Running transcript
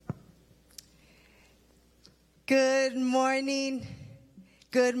Good morning.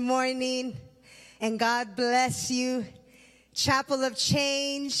 Good morning. And God bless you. Chapel of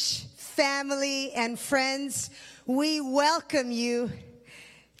Change, family and friends, we welcome you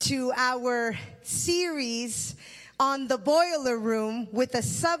to our series on the boiler room with the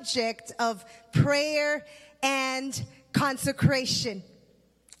subject of prayer and consecration.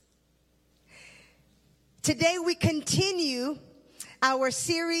 Today we continue our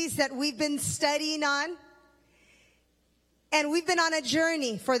series that we've been studying on. And we've been on a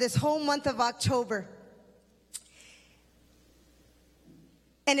journey for this whole month of October.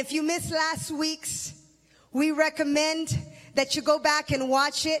 And if you missed last week's, we recommend that you go back and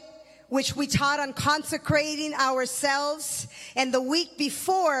watch it, which we taught on consecrating ourselves, and the week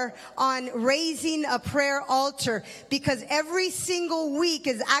before on raising a prayer altar, because every single week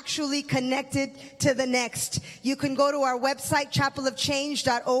is actually connected to the next. You can go to our website,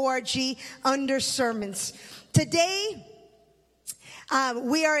 chapelofchange.org, under sermons. Today,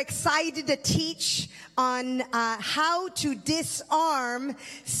 we are excited to teach on how to disarm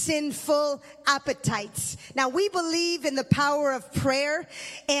sinful appetites. Now, we believe in the power of prayer,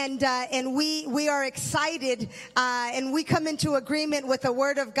 and we are excited, and we come into agreement with the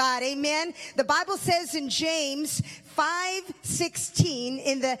Word of God. Amen. The Bible says in James 5:16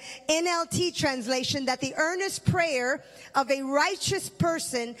 in the NLT translation that the earnest prayer of a righteous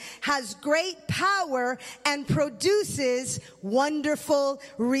person has great power and produces wonderful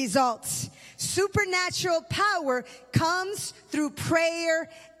results. Supernatural power comes through prayer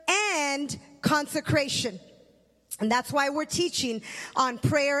and consecration. And that's why we're teaching on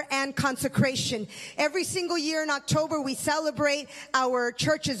prayer and consecration. Every single year in October, we celebrate our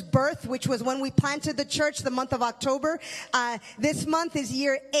church's birth, which was when we planted the church, the month of October. This month is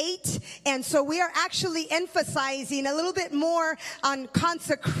year 8. And so we are actually emphasizing a little bit more on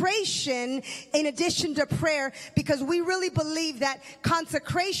consecration in addition to prayer, because we really believe that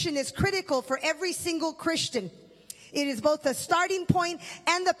consecration is critical for every single Christian. It is both the starting point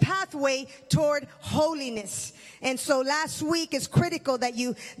and the pathway toward holiness. And so last week is critical that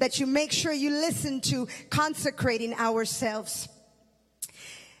you make sure you listen to consecrating ourselves.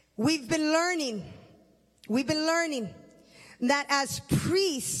 We've been learning that as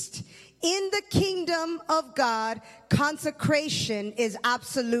priests in the kingdom of God, consecration is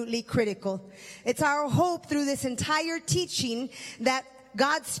absolutely critical. It's our hope through this entire teaching that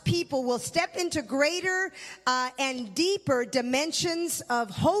God's people will step into greater and deeper dimensions of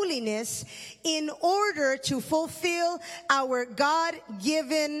holiness in order to fulfill our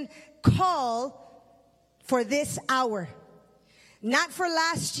God-given call for this hour. Not for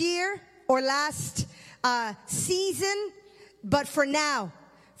last year or last season, but for now,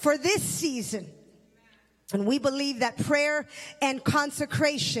 for this season. And we believe that prayer and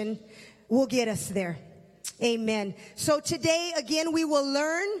consecration will get us there. Amen. So today, again, we will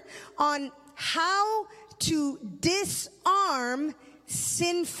learn on how to disarm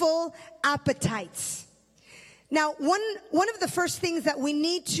sinful appetites. Now, one of the first things that we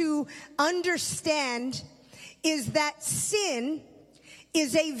need to understand is that sin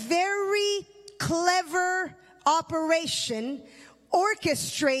is a very clever operation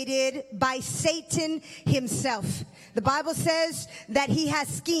orchestrated by Satan himself. The Bible says that he has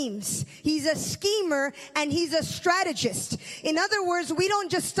schemes. He's a schemer and he's a strategist. In other words, we don't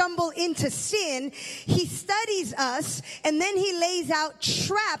just stumble into sin. He studies us and then he lays out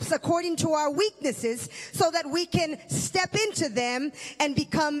traps according to our weaknesses so that we can step into them and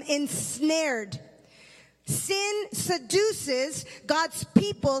become ensnared. Sin seduces God's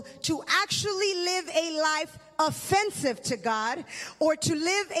people to actually live a life offensive to God, or to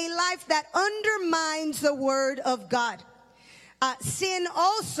live a life that undermines the Word of God. Sin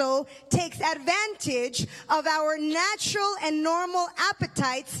also takes advantage of our natural and normal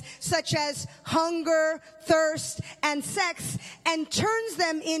appetites, such as hunger, thirst, and sex, and turns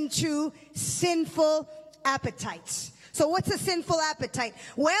them into sinful appetites. So what's a sinful appetite?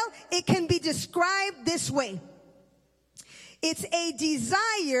 Well, it can be described this way. It's a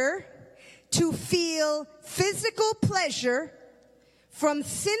desire to feel physical pleasure from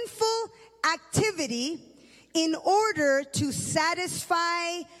sinful activity in order to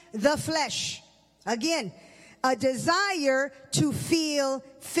satisfy the flesh. Again, a desire to feel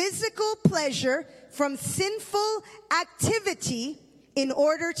physical pleasure from sinful activity in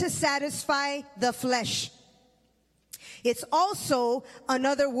order to satisfy the flesh. It's also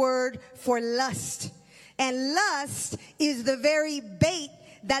another word for lust. And lust is the very bait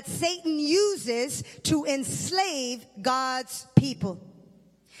that Satan uses to enslave God's people.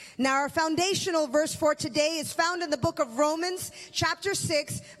 Now, our foundational verse for today is found in the book of Romans, chapter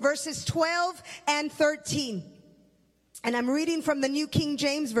 6, verses 12 and 13. And I'm reading from the New King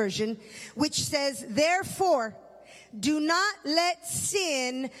James Version, which says, therefore, do not let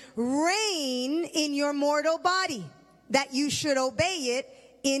sin reign in your mortal body, that you should obey it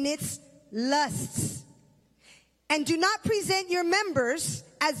in its lusts. And do not present your members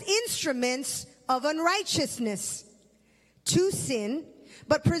as instruments of unrighteousness to sin,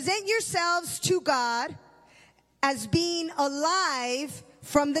 but present yourselves to God as being alive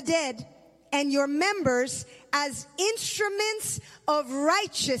from the dead, and your members as instruments of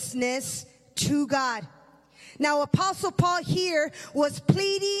righteousness to God. Now, Apostle Paul here was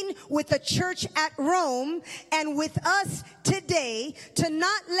pleading with the church at Rome and with us today to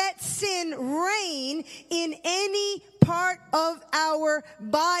not let sin reign in any part of our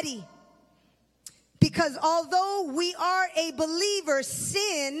body. Because although we are a believer,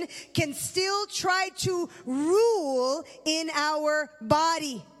 sin can still try to rule in our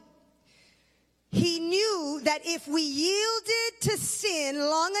body. He knew that if we yielded to sin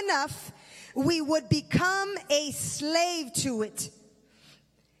long enough, we would become a slave to it.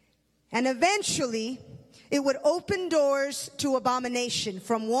 And eventually, it would open doors to abomination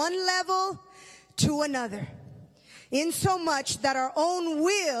from one level to another. Insomuch that our own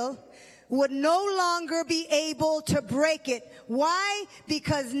will would no longer be able to break it. Why?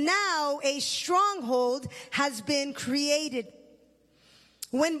 Because now a stronghold has been created.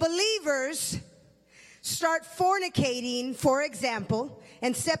 When believers start fornicating, for example,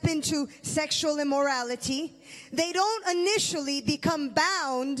 and step into sexual immorality, they don't initially become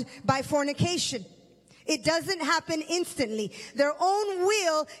bound by fornication. It doesn't happen instantly. Their own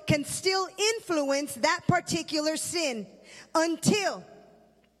will can still influence that particular sin until,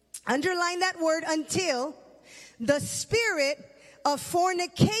 underline that word, until the spirit of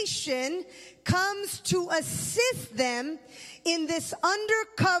fornication comes to assist them in this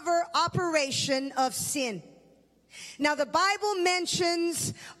undercover operation of sin. Now, the Bible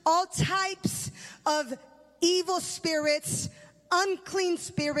mentions all types of evil spirits, unclean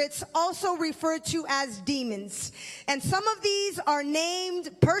spirits, also referred to as demons. And some of these are named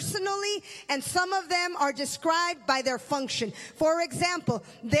personally, and some of them are described by their function. For example,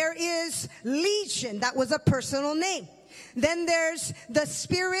 there is Legion. That was a personal name. Then there's the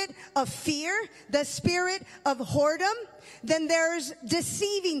spirit of fear, the spirit of whoredom. Then there's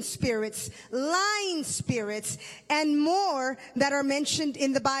deceiving spirits, lying spirits, and more that are mentioned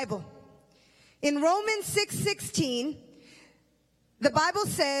in the Bible. In Romans 6:16, the Bible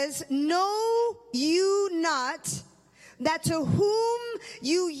says, know you not that to whom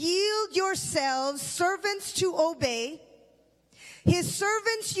you yield yourselves servants to obey, his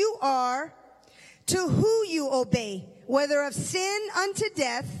servants you are, to who you obey, whether of sin unto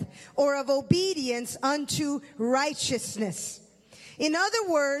death or of obedience unto righteousness. In other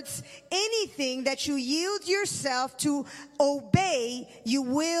words, anything that you yield yourself to obey, you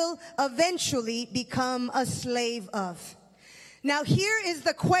will eventually become a slave of. Now, here is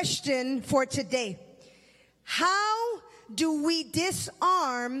the question for today. How do we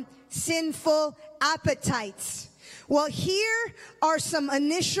disarm sinful appetites? Well, here are some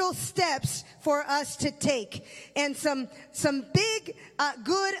initial steps for us to take, and some big,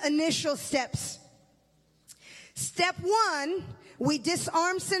 good initial steps. Step one, we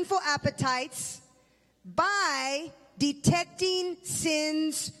disarm sinful appetites by detecting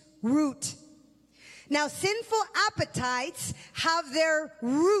sin's root. Now, sinful appetites have their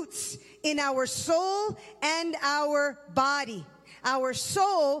roots in our soul and our body. Our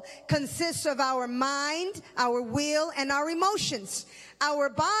soul consists of our mind, our will, and our emotions. Our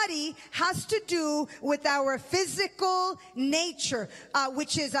body has to do with our physical nature,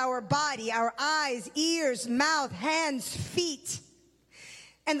 which is our body, our eyes, ears, mouth, hands, feet.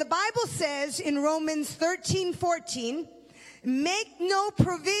 And the Bible says in Romans 13:14, make no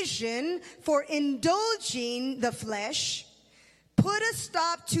provision for indulging the flesh. Put a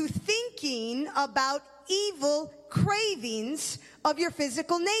stop to thinking about evil cravings of your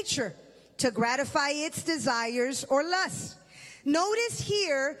physical nature to gratify its desires or lusts. Notice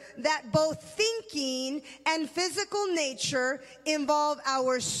here that both thinking and physical nature involve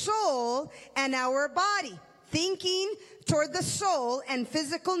our soul and our body. Thinking toward the soul and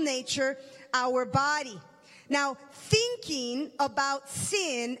physical nature, our body. Now, thinking about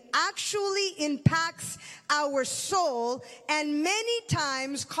sin actually impacts our soul and many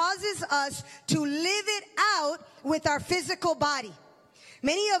times causes us to live it out with our physical body.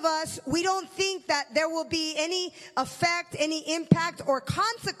 Many of us, we don't think that there will be any effect, any impact or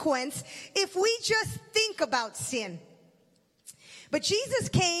consequence if we just think about sin. But Jesus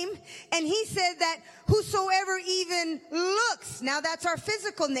came and he said that whosoever even looks, now that's our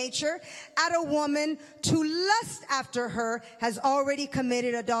physical nature, at a woman to lust after her has already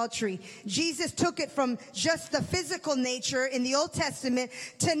committed adultery. Jesus took it from just the physical nature in the Old Testament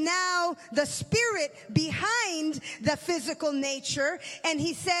to now the spirit behind the physical nature. And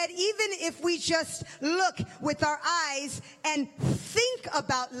he said, even if we just look with our eyes and think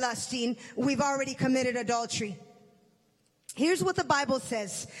about lusting, we've already committed adultery. Here's what the Bible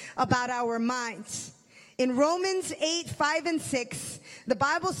says about our minds. In Romans 8:5-6, the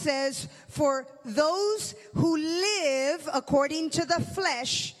Bible says, for those who live according to the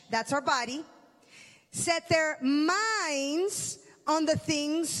flesh, that's our body, set their minds on the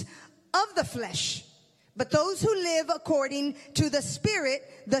things of the flesh. But those who live according to the Spirit,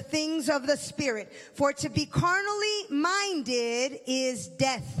 the things of the Spirit. For to be carnally minded is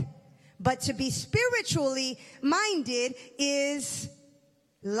death. But to be spiritually minded is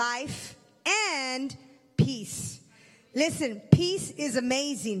life and peace. Listen, peace is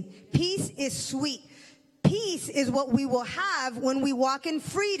amazing. Peace is sweet. Peace is what we will have when we walk in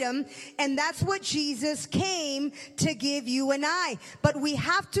freedom. And that's what Jesus came to give you and I. But we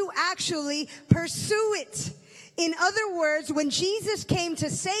have to actually pursue it. In other words, when Jesus came to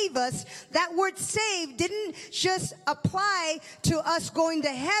save us, that word save didn't just apply to us going to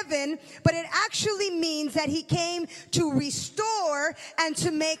heaven, but it actually means that he came to restore and to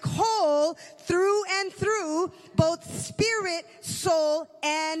make whole through and through both spirit, soul,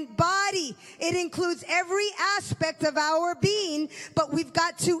 and body. It includes every aspect of our being, but we've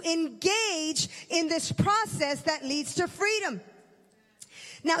got to engage in this process that leads to freedom.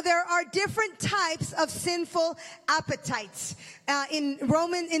 Now, there are different types of sinful appetites. In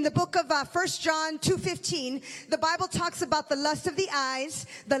the book of 1 John 2:15, the Bible talks about the lust of the eyes,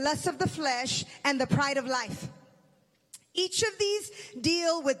 the lust of the flesh, and the pride of life. Each of these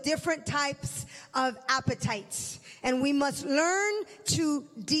deal with different types of appetites. And we must learn to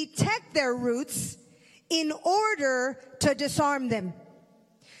detect their roots in order to disarm them.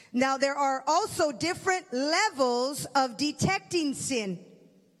 Now, there are also different levels of detecting sin.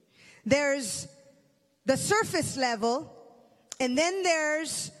 There's the surface level, and then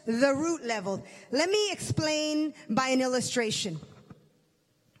there's the root level. Let me explain by an illustration.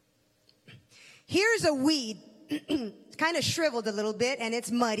 Here's a weed. It's kind of shriveled a little bit, and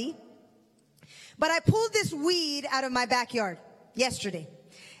it's muddy. But I pulled this weed out of my backyard yesterday.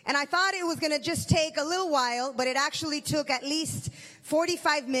 And I thought it was going to just take a little while, but it actually took at least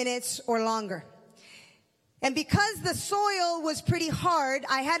 45 minutes or longer. And because the soil was pretty hard,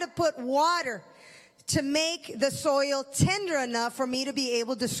 I had to put water to make the soil tender enough for me to be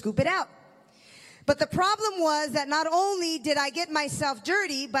able to scoop it out. But the problem was that not only did I get myself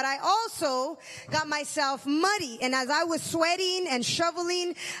dirty, but I also got myself muddy. And as I was sweating and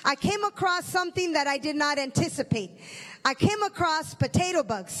shoveling, I came across something that I did not anticipate. I came across potato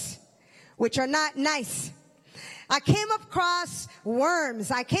bugs, which are not nice. I came across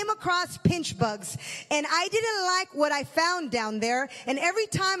worms. I came across pinch bugs. And I didn't like what I found down there. And every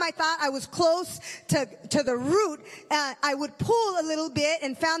time I thought I was close to the root, I would pull a little bit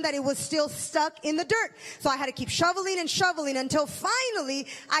and found that it was still stuck in the dirt. So I had to keep shoveling and shoveling until finally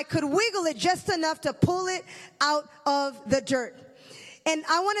I could wiggle it just enough to pull it out of the dirt. And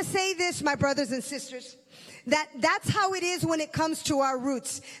I want to say this, my brothers and sisters. That's how it is when it comes to our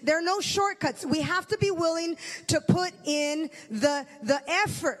roots. There are no shortcuts. We have to be willing to put in the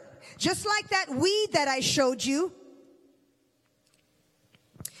effort. Just like that weed that I showed you.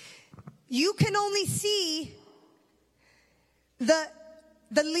 You can only see the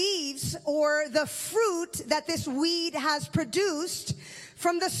leaves or the fruit that this weed has produced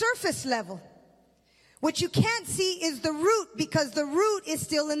from the surface level. What you can't see is the root, because the root is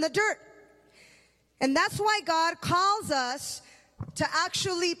still in the dirt. And that's why God calls us to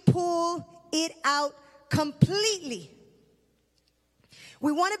actually pull it out completely.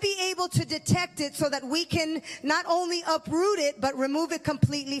 We want to be able to detect it so that we can not only uproot it, but remove it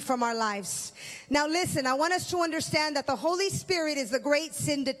completely from our lives. Now listen, I want us to understand that the Holy Spirit is the great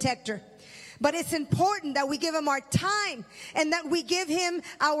sin detector. But it's important that we give him our time and that we give him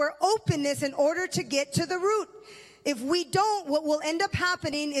our openness in order to get to the root. If we don't, what will end up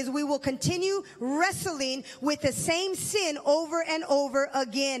happening is we will continue wrestling with the same sin over and over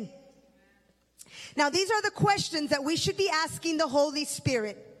again. Now, these are the questions that we should be asking the Holy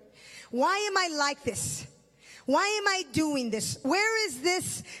Spirit. Why am I like this? Why am I doing this? Where is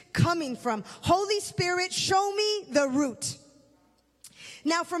this coming from? Holy Spirit, show me the root.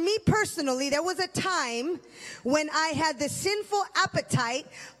 Now, for me personally, there was a time when I had the sinful appetite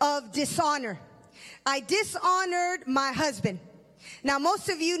of dishonor. I dishonored my husband. Now, most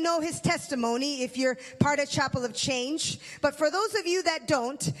of you know his testimony if you're part of Chapel of Change. But for those of you that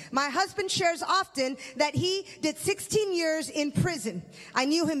don't, my husband shares often that he did 16 years in prison. I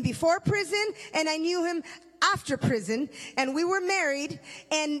knew him before prison and I knew him after prison. And we were married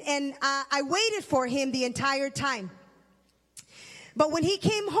and I waited for him the entire time. But when he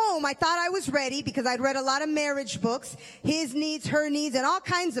came home, I thought I was ready because I'd read a lot of marriage books, his needs, her needs, and all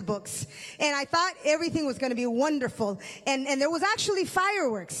kinds of books. And I thought everything was going to be wonderful. And there was actually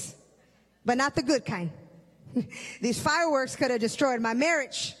fireworks, but not the good kind. These fireworks could have destroyed my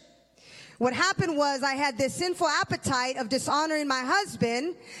marriage. What happened was I had this sinful appetite of dishonoring my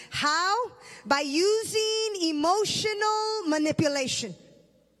husband. How? By using emotional manipulation.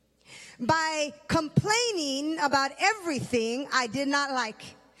 By complaining about everything I did not like.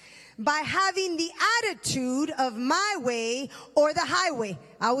 By having the attitude of my way or the highway.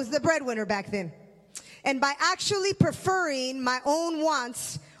 I was the breadwinner back then. And by actually preferring my own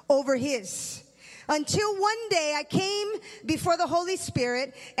wants over his. Until one day I came before the Holy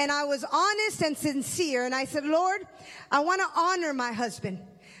Spirit and I was honest and sincere. And I said, Lord, I want to honor my husband.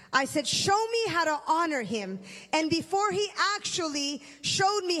 I said, show me how to honor him. And before he actually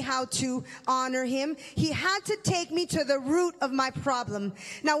showed me how to honor him, he had to take me to the root of my problem.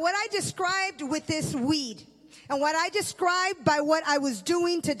 Now, what I described with this weed, and what I described by what I was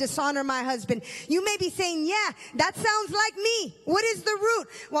doing to dishonor my husband, you may be saying, yeah, that sounds like me. What is the root?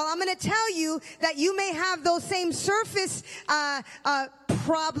 Well, I'm going to tell you that you may have those same surface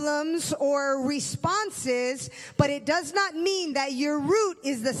problems or responses, but it does not mean that your root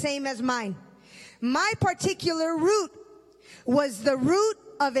is the same as mine. My particular root was the root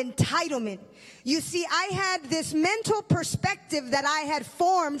of entitlement. You see, I had this mental perspective that I had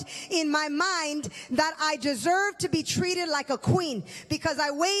formed in my mind that I deserved to be treated like a queen because I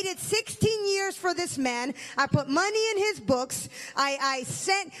waited 16 years for this man. I put money in his books. I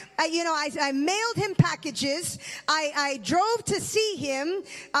mailed him packages. I drove to see him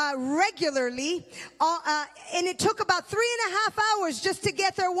regularly, and it took about 3.5 hours just to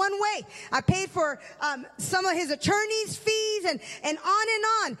get there one way. I paid for some of his attorney's fees and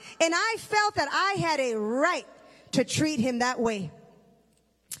on. And I felt that I had a right to treat him that way.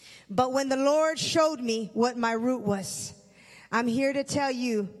 But when the Lord showed me what my root was, I'm here to tell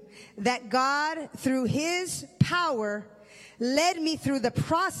you that God, through his power, led me through the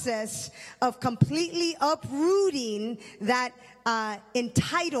process of completely uprooting that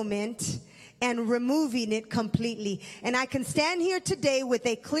entitlement and removing it completely. And I can stand here today with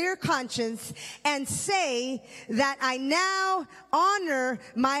a clear conscience and say that I now honor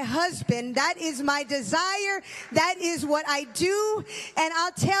my husband. That is my desire. That is what I do. And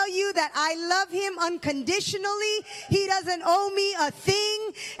I'll tell you that I love him unconditionally. He doesn't owe me a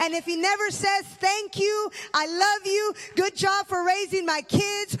thing. And if he never says thank you, I love you, good job for raising my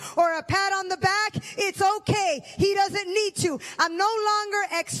kids, or a pat on the back, it's okay. He doesn't need to. I'm no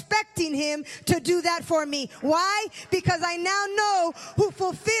longer expecting him to do that for me. Why? Because I now know who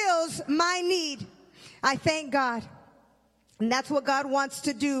fulfills my need. I thank God. And that's what God wants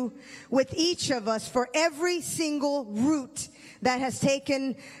to do with each of us for every single root that has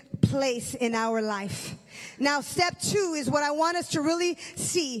taken place in our life. Now, step 2 is what I want us to really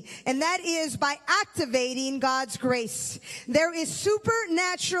see, and that is by activating God's grace. There is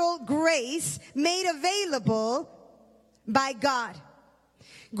supernatural grace made available by God.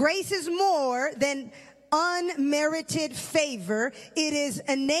 Grace is more than unmerited favor. It is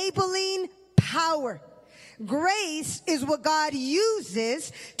enabling power. Grace is what God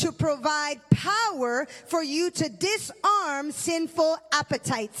uses to provide power for you to disarm sinful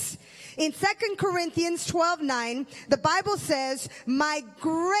appetites. In 2 Corinthians 12:9, the Bible says, my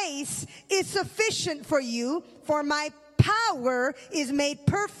grace is sufficient for you, for my power is made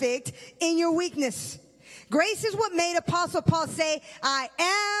perfect in your weakness. Grace is what made Apostle Paul say, I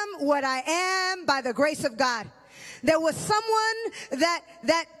am what I am by the grace of God. There was someone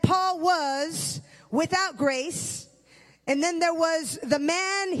that Paul was without grace, and then there was the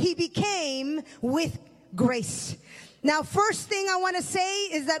man he became with grace. Now, first thing I want to say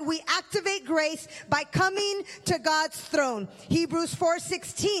is that we activate grace by coming to God's throne. Hebrews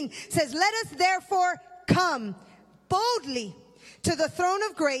 4:16 says, let us therefore come boldly to the throne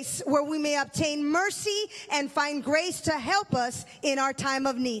of grace, where we may obtain mercy and find grace to help us in our time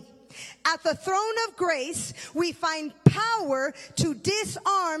of need. At the throne of grace, we find power to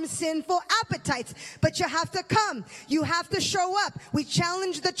disarm sinful appetites. But you have to come. You have to show up. We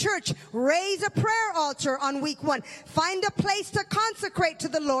challenge the church. Raise a prayer altar on week 1. Find a place to consecrate to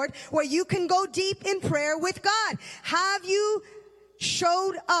the Lord where you can go deep in prayer with God. Have you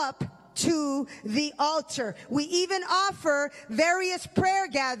showed up to the altar. We even offer various prayer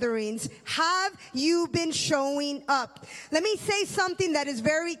gatherings. Have you been showing up? Let me say something that is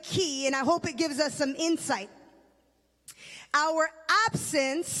very key, and I hope it gives us some insight. Our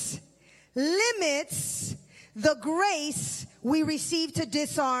absence limits the grace we receive to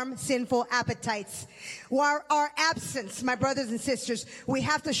disarm sinful appetites. Our absence, my brothers and sisters, we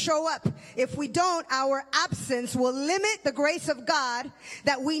have to show up. If we don't, our absence will limit the grace of God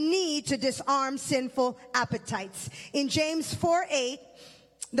that we need to disarm sinful appetites. In James 4:8,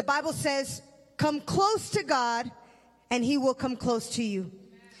 the Bible says, come close to God and he will come close to you.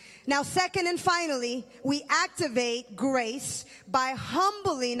 Now, second and finally, we activate grace by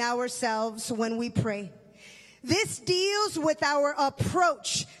humbling ourselves when we pray. This deals with our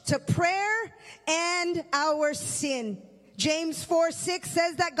approach to prayer and our sin. James 4:6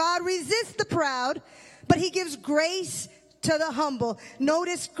 says that God resists the proud, but he gives grace to the humble.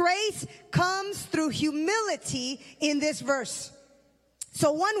 Notice grace comes through humility in this verse.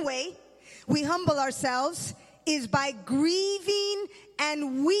 So one way we humble ourselves is by grieving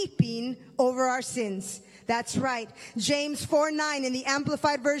and weeping over our sins. That's right. James 4:9 in the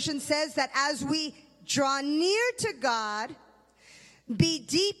Amplified Version says that as we draw near to God, be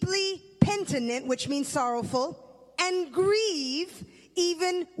deeply penitent, which means sorrowful, and grieve,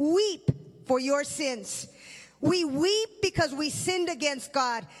 even weep for your sins. We weep because we sinned against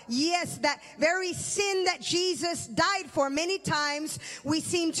God. Yes, that very sin that Jesus died for, many times we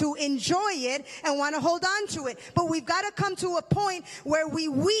seem to enjoy it and want to hold on to it. But we've got to come to a point where we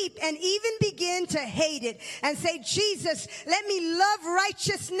weep and even begin to hate it and say, Jesus, let me love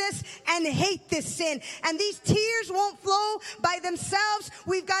righteousness and hate this sin. And these tears won't flow by themselves.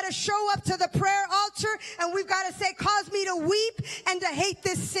 We've got to show up to the prayer altar and we've got to say, cause me to weep and to hate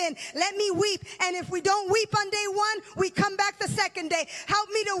this sin. Let me weep. And if we don't weep on day one, we come back the second day. Help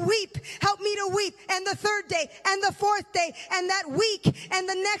me to weep. Help me to weep. And the third day and the fourth day and that week and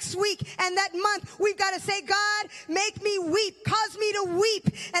the next week and that month, we've got to say, God, make me weep. Cause me to weep.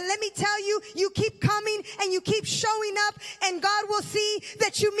 And let me tell you, you keep coming and you keep showing up and God will see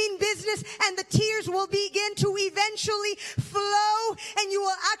that you mean business and the tears will begin to eventually flow and you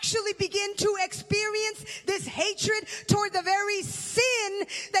will actually begin to experience this hatred toward the very sin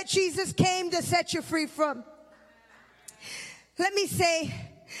that Jesus came to set you free from. Let me say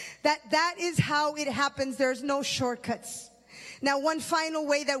that is how it happens. There's no shortcuts. Now, one final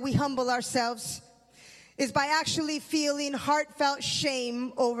way that we humble ourselves is by actually feeling heartfelt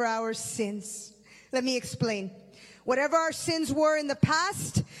shame over our sins. Let me explain. Whatever our sins were in the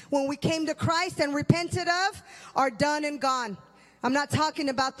past, when we came to Christ and repented of, are done and gone. I'm not talking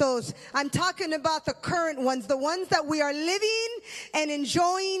about those. I'm talking about the current ones, the ones that we are living and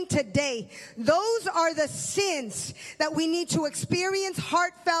enjoying today. Those are the sins that we need to experience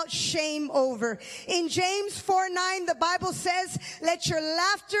heartfelt shame over. In James 4:9, the Bible says, let your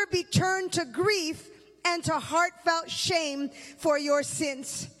laughter be turned to grief and to heartfelt shame for your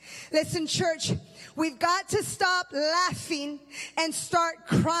sins. Listen, church, we've got to stop laughing and start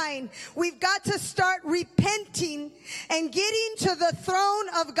crying. We've got to start repenting and getting to the throne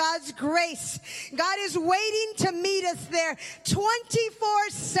of God's grace. God is waiting to meet us there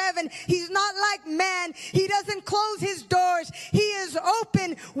 24/7. He's not like man. He doesn't close his doors. He is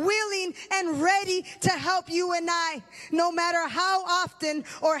open, willing, and ready to help you and I, no matter how often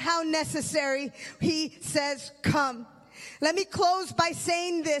or how necessary. He says, come. Let me close by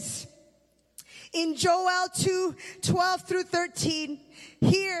saying this. In Joel 2:12 through 13,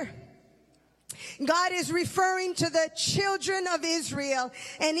 here, God is referring to the children of Israel,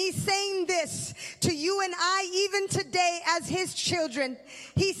 and he's saying this to you and I even today as his children.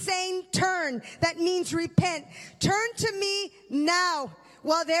 He's saying, turn. That means repent. Turn to me now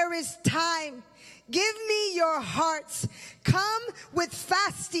while there is time. Give me your hearts. Come with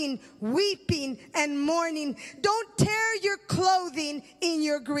fasting, weeping, and mourning. Don't tear your clothing in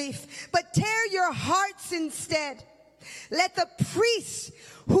your grief, but tear your hearts instead. Let the priests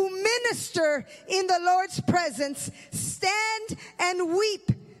who minister in the Lord's presence stand and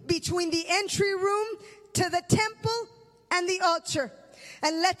weep between the entry room to the temple and the altar.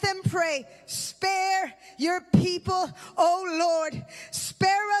 And let them pray, spare your people, O Lord.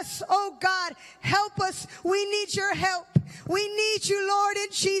 Spare us, O God. Help us. We need your help. We need you, Lord,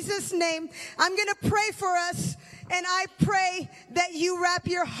 in Jesus' name. I'm going to pray for us, and I pray that you wrap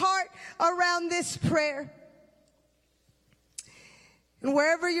your heart around this prayer. And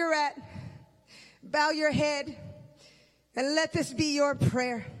wherever you're at, bow your head and let this be your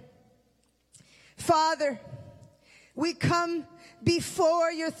prayer. Father, we come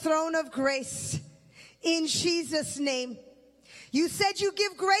before your throne of grace in Jesus' name. You said you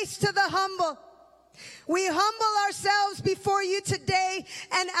give grace to the humble. We humble ourselves before you today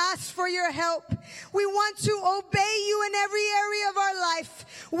and ask for your help. We want to obey you in every area of our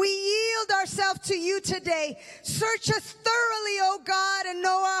life. We yield ourselves to you today. Search us thoroughly, O God, and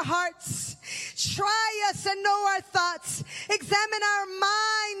know our hearts. Try us and know our thoughts. Examine our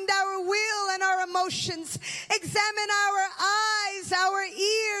mind, our will, and our emotions. Examine our eyes, our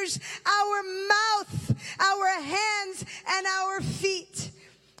ears, our mouth, our hands, and our feet.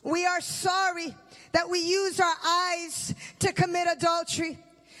 We are sorry that we use our eyes to commit adultery.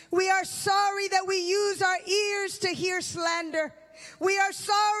 We are sorry that we use our ears to hear slander. We are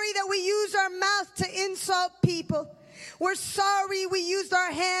sorry that we use our mouth to insult people. We're sorry we used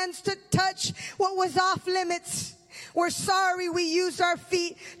our hands to touch what was off limits. We're sorry we used our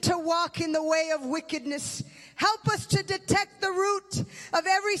feet to walk in the way of wickedness. Help us to detect the root of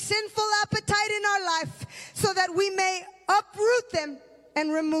every sinful appetite in our life so that we may uproot them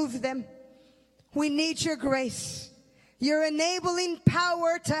and remove them. We need your grace, your enabling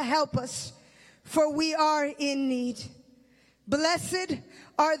power to help us, for we are in need. Blessed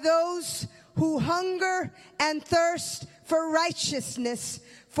are those who hunger and thirst for righteousness,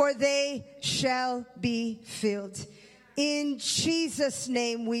 for they shall be filled. In Jesus'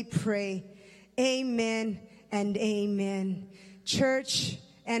 name we pray. Amen and amen. Church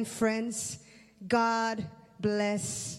and friends, God bless